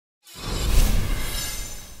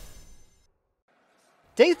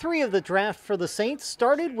Day 3 of the draft for the Saints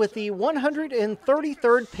started with the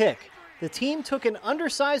 133rd pick. The team took an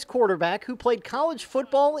undersized quarterback who played college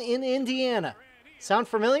football in Indiana. Sound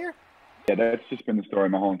familiar? Yeah, that's just been the story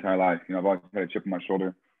my whole entire life. I've always had a chip on my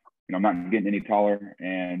shoulder. I'm not getting any taller,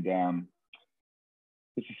 and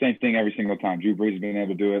it's the same thing every single time. Drew Brees has been able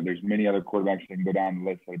to do it. There's many other quarterbacks that can go down the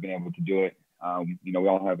list that have been able to do it. We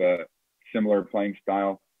all have a similar playing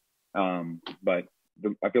style, but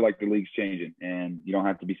I feel like the league's changing, and you don't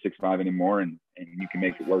have to be 6'5" anymore, and you can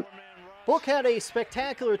make it work. Book had a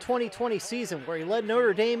spectacular 2020 season where he led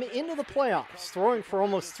Notre Dame into the playoffs, throwing for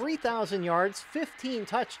almost 3,000 yards, 15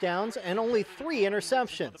 touchdowns, and only 3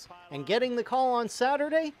 interceptions. And getting the call on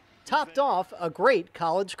Saturday topped off a great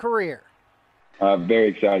college career. Very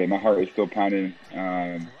excited. My heart is still pounding.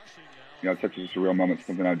 It's such a surreal moment,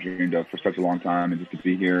 something I've dreamed of for such a long time, and just to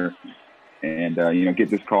be here and, get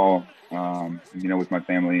this call, with my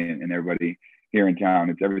family and everybody here in town.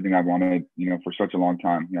 It's everything I've wanted, for such a long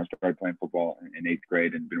time. I started playing football in 8th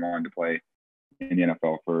grade and been wanting to play in the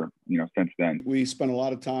NFL for, since then. We spent a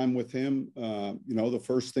lot of time with him. The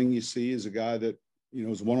first thing you see is a guy that,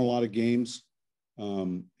 has won a lot of games.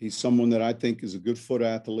 He's someone that I think is a good foot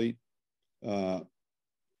athlete,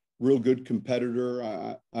 real good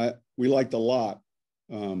competitor. We liked a lot.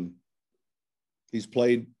 He's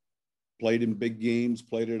played in big games,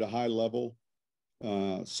 played at a high level.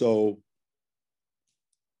 We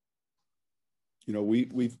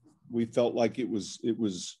felt like it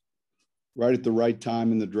was right at the right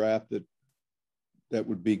time in the draft that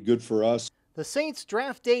would be good for us. The Saints'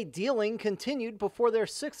 draft day dealing continued before their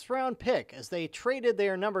 6th-round pick as they traded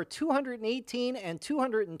their number 218 and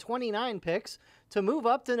 229 picks to move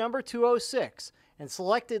up to number 206 and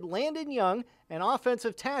selected Landon Young, an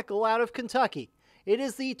offensive tackle out of Kentucky. It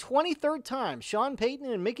is the 23rd time Sean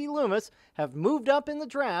Payton and Mickey Loomis have moved up in the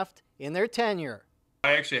draft in their tenure.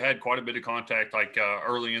 I actually had quite a bit of contact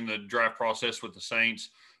early in the draft process with the Saints,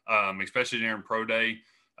 especially during pro day.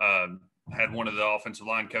 Had one of the offensive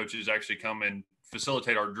line coaches actually come and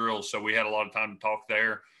facilitate our drills, so we had a lot of time to talk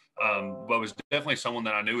there. But was definitely someone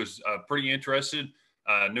that I knew was pretty interested.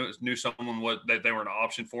 Knew someone that they were an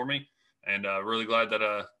option for me, and really glad that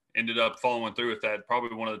I ended up following through with that.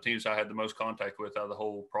 Probably one of the teams I had the most contact with out of the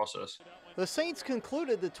whole process. The Saints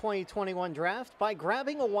concluded the 2021 draft by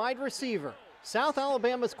grabbing a wide receiver. South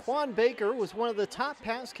Alabama's Kawaan Baker was one of the top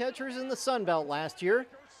pass catchers in the Sun Belt last year,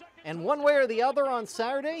 and one way or the other on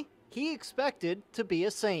Saturday, he expected to be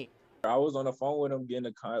a Saint. I was on the phone with him getting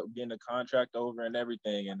the contract over and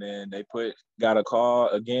everything, and then they got a call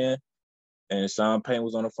again, and Sean Payton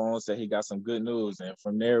was on the phone and said he got some good news, and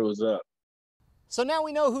from there it was up. So now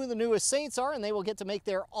we know who the newest Saints are, and they will get to make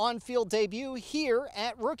their on-field debut here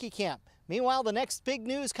at rookie camp. Meanwhile, the next big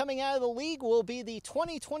news coming out of the league will be the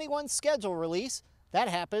 2021 schedule release. That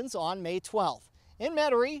happens on May 12th. In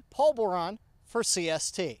Metairie, Paul Boron for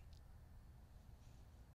CST.